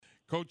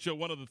Coach,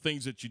 one of the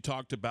things that you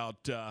talked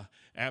about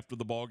after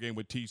the ball game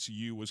with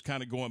TCU was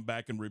kind of going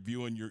back and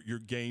reviewing your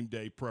game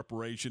day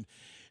preparation.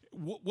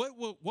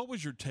 What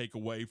was your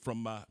takeaway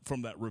from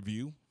that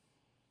review?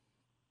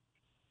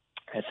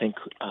 I think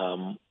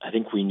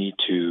we need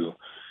to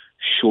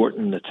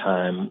shorten the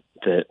time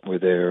that we're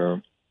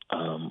there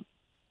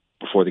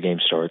before the game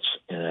starts,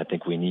 and I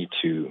think we need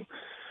to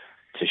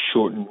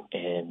shorten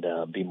and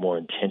be more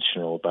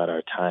intentional about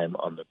our time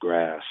on the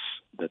grass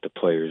that the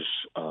players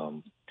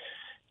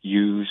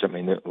use. I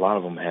mean, a lot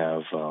of them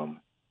have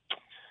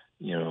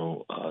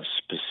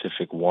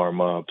specific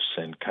warm-ups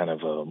and kind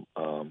of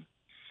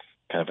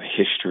a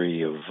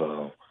history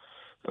of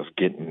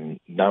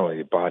getting not only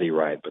their body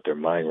right but their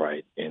mind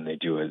right, and they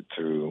do it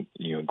through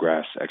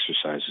grass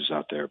exercises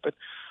out there. But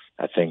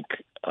I think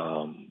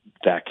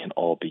that can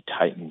all be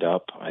tightened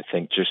up. I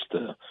think just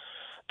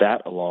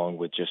that along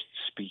with just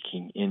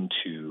speaking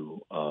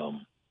into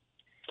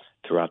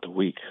throughout the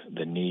week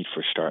the need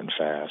for starting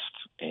fast,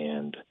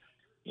 and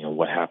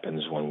what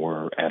happens when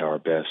we're at our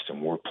best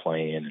and we're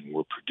playing and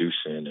we're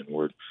producing and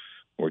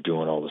we're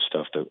doing all the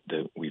stuff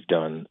that we've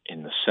done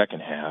in the second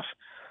half,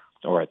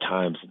 or at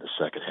times in the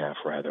second half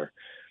rather.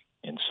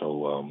 And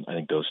so I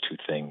think those two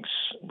things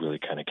really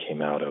kind of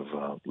came out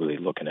of really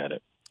looking at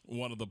it.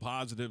 One of the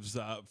positives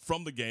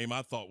from the game,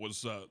 I thought,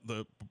 was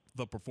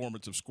the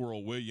performance of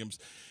Squirrel Williams.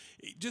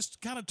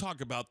 Just kind of talk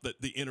about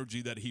the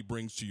energy that he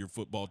brings to your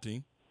football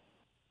team.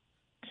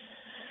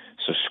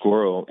 So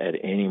Squirrel at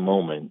any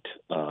moment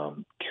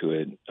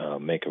could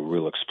make a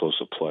real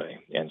explosive play.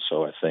 And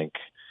so I think,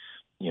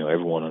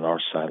 everyone on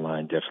our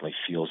sideline definitely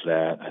feels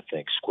that. I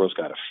think Squirrel's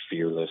got a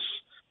fearless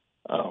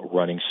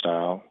running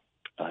style.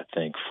 I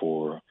think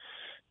for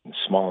as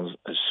small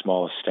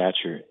a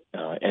stature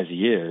as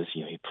he is,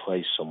 he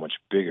plays so much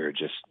bigger.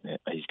 Just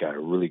he's got a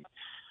really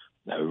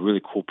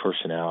cool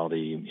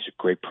personality. He's a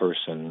great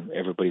person.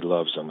 Everybody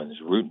loves him and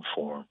is rooting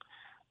for him.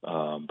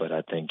 But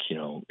I think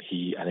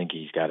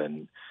he's got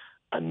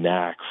a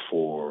knack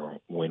for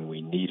when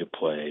we need a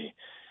play,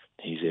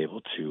 he's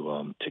able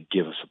to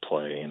give us a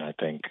play. And I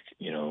think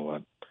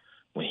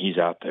when he's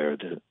out there,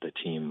 the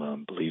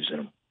team believes in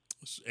him.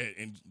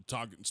 And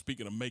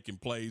speaking of making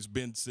plays,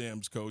 Ben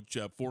Sims, Coach,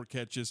 4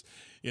 catches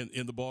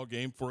in the ball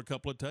game for a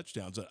couple of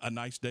touchdowns. A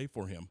nice day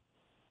for him.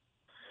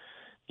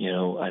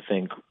 I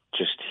think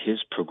just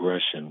his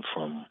progression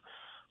from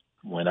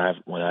when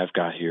I've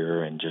got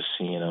here and just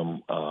seeing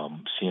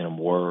him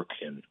work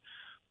and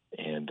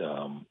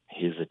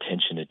his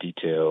attention to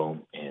detail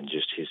and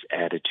just his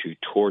attitude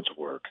towards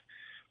work,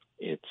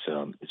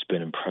 it's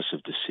been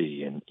impressive to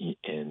see,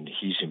 and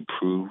he's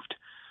improved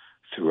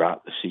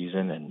throughout the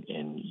season, and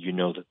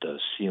that the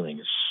ceiling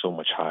is so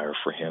much higher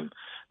for him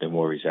than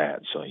where he's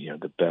at. So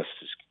the best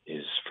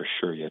is for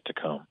sure yet to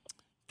come.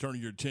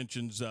 Turning your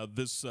attentions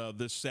this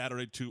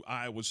Saturday to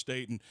Iowa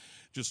State, and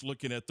just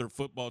looking at their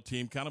football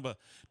team, kind of a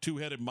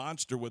two-headed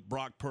monster with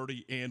Brock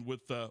Purdy and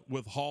with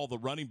Hall, the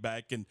running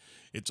back, and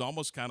it's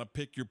almost kind of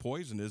pick your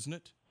poison, isn't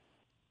it?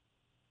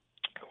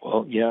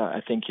 Well, yeah,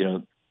 I think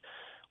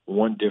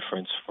one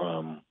difference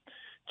from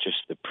just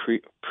the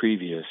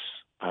previous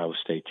Iowa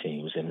State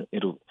teams, and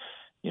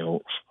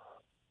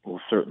we'll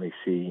certainly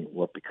see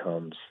what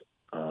becomes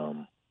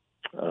of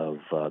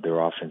their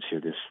offense here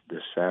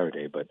this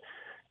Saturday, but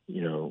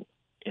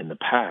in the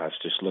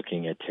past, just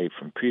looking at tape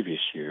from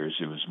previous years,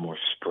 it was more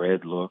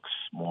spread looks,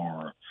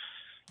 more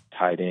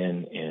tight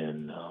end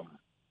in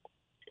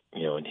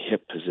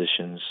hip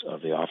positions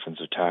of the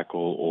offensive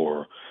tackle,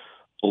 or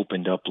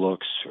opened up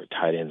looks, or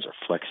tight ends are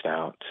flexed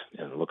out,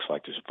 and it looks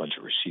like there's a bunch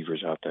of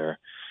receivers out there.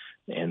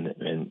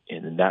 And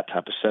in that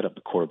type of setup,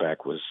 the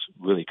quarterback was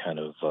really kind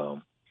of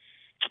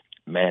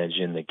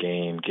managing the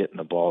game, getting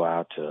the ball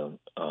out to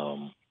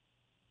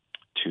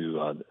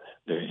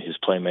his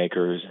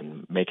playmakers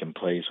and making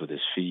plays with his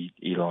feet,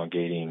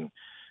 elongating,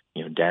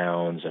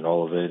 downs and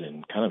all of it,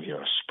 and kind of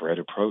a spread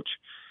approach.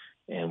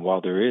 And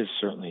while there is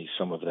certainly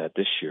some of that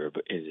this year,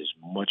 but it is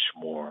much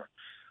more,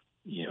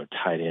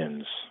 tight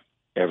ends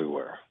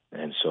everywhere.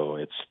 And so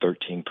it's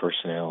 13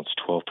 personnel, it's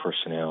 12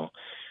 personnel.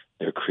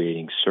 They're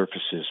creating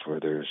surfaces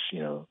where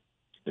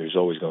there's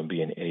always going to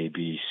be an A,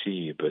 B,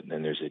 C, but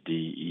then there's a D,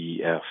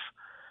 E, F,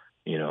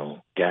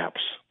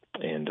 gaps.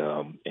 And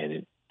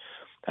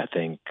I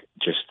think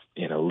just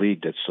in a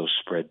league that's so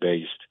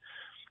spread-based,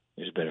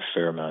 there's been a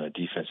fair amount of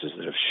defenses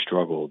that have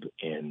struggled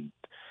in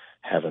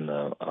having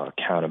the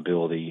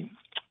accountability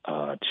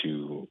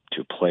to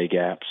play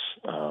gaps,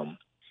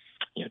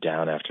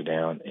 down after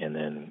down, and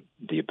then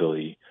the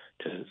ability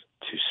to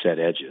set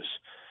edges.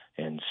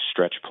 And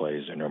stretch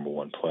plays are number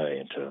one play,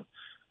 and to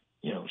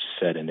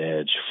set an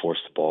edge, force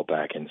the ball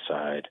back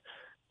inside,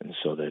 and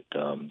so that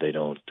they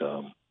don't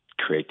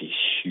create these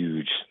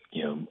huge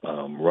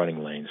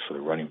running lanes for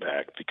the running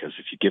back, because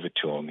if you give it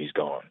to him, he's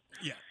gone.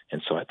 Yeah.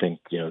 And so I think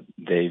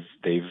they've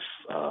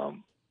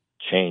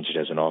changed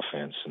as an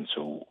offense, and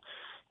so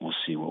we'll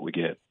see what we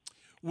get.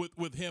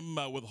 With him,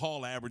 with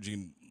Hall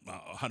averaging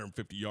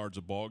 150 yards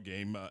a ball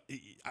game,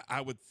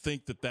 I would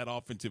think that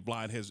offensive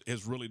line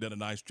has really done a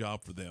nice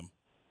job for them.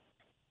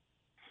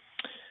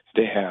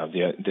 They have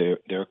their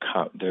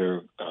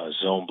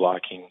zone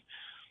blocking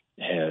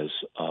has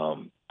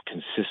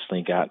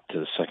consistently got to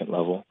the second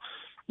level.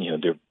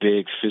 They're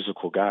big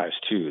physical guys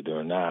too.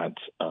 They're not.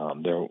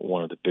 They're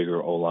one of the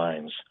bigger O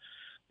lines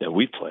that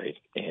we played,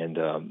 and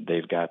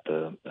they've got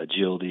the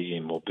agility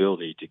and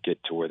mobility to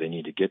get to where they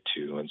need to get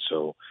to. And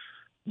so,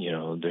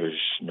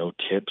 there's no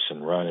tips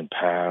and run and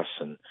pass,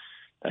 and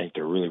I think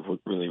they're really,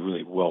 really,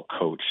 really well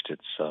coached.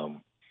 It's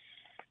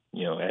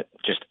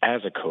just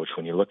as a coach,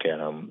 when you look at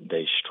them,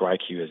 they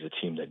strike you as a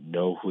team that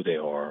know who they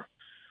are,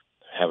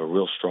 have a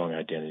real strong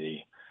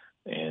identity,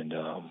 and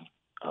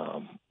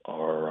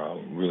are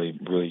really,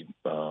 really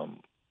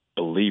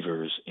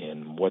believers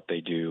in what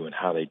they do and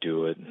how they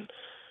do it, and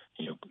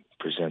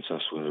presents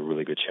us with a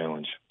really good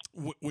challenge.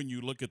 When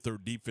you look at their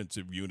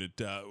defensive unit,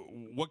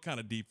 what kind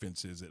of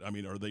defense is it? I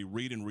mean, are they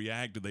read and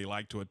react? Do they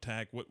like to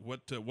attack?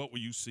 What will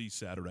you see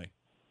Saturday?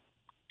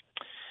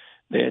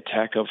 They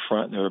attack up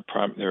front.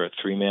 They're a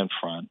three-man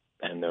front,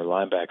 and their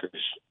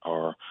linebackers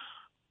are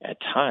at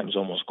times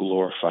almost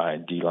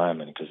glorified D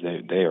linemen because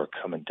they are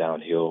coming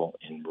downhill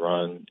in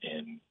run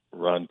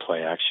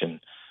play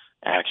actions.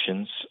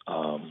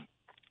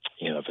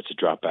 If it's a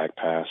drop back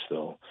pass,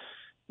 they'll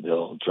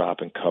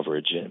drop in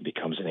coverage and it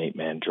becomes an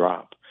 8-man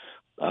drop.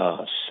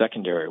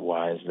 Secondary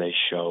wise, they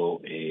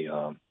show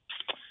a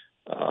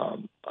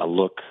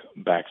look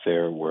back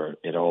there where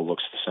it all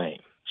looks the same.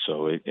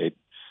 So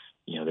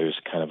there's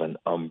kind of an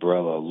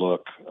umbrella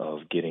look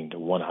of getting to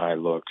one high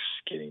looks,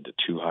 getting to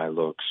two high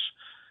looks,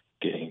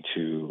 getting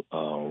to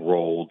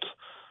rolled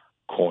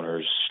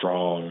corners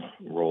strong,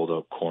 rolled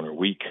up corner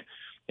weak,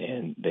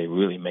 and they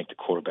really make the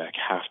quarterback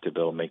have to be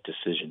able to make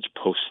decisions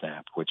post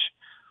snap, which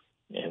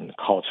in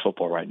college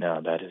football right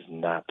now, that is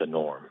not the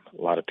norm.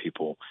 A lot of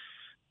people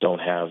don't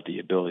have the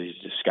ability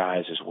to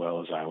disguise as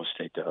well as Iowa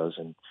State does,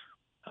 and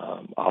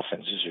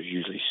offenses are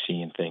usually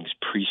seeing things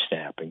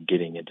pre-snap and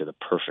getting into the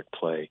perfect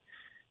play,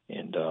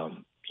 and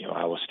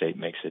Iowa State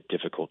makes it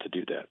difficult to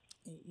do that.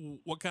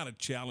 What kind of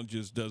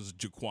challenges does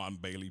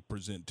Jaquan Bailey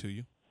present to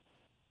you?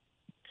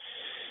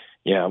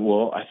 Yeah,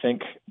 well, I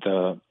think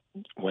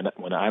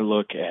when I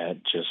look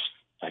at just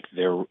like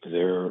their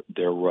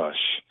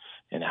rush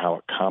and how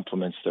it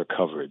complements their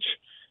coverage,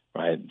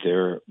 right?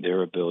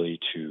 Their ability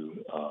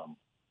to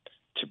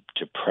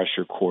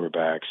pressure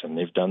quarterbacks, and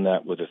they've done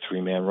that with a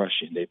 3-man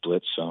rush. They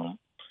blitz some,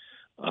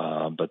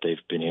 but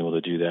they've been able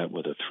to do that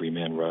with a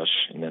 3-man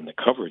rush, and then the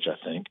coverage, I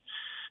think,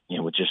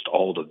 with just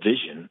all the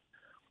vision,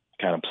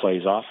 kind of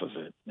plays off of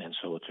it, and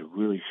so it's a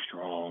really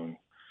strong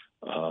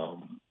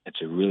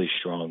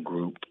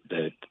group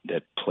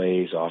that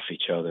plays off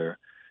each other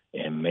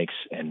and makes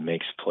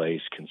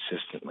plays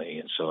consistently.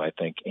 And so I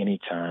think any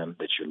time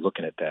that you're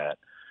looking at that,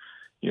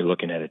 you're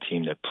looking at a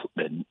team that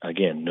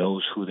again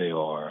knows who they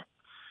are,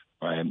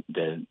 right?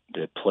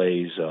 That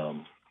plays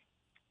to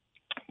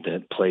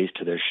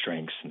their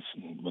strengths, and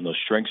when those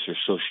strengths are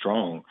so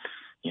strong,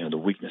 the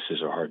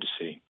weaknesses are hard to see.